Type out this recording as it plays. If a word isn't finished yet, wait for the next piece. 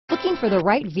Looking for the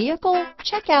right vehicle?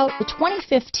 Check out the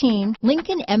 2015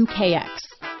 Lincoln MKX.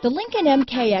 The Lincoln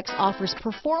MKX offers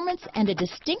performance and a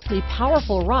distinctly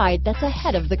powerful ride that's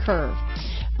ahead of the curve.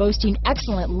 Boasting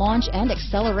excellent launch and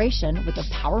acceleration with a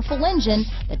powerful engine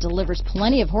that delivers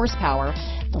plenty of horsepower,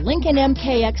 the Lincoln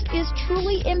MKX is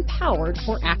truly empowered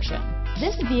for action.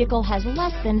 This vehicle has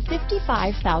less than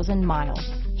 55,000 miles.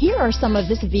 Here are some of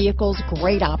this vehicle's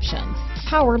great options: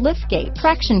 power liftgate,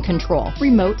 traction control,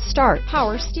 remote start,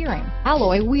 power steering,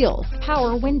 alloy wheels,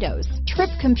 power windows,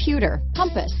 trip computer,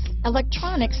 compass,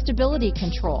 electronic stability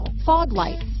control, fog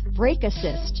lights, brake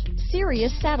assist,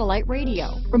 Sirius satellite radio,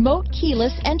 remote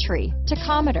keyless entry,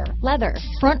 tachometer, leather,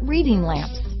 front reading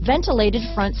lamps, ventilated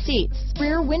front seats,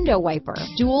 rear window wiper,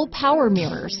 dual power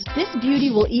mirrors. This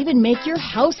beauty will even make your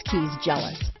house keys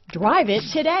jealous. Drive it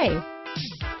today.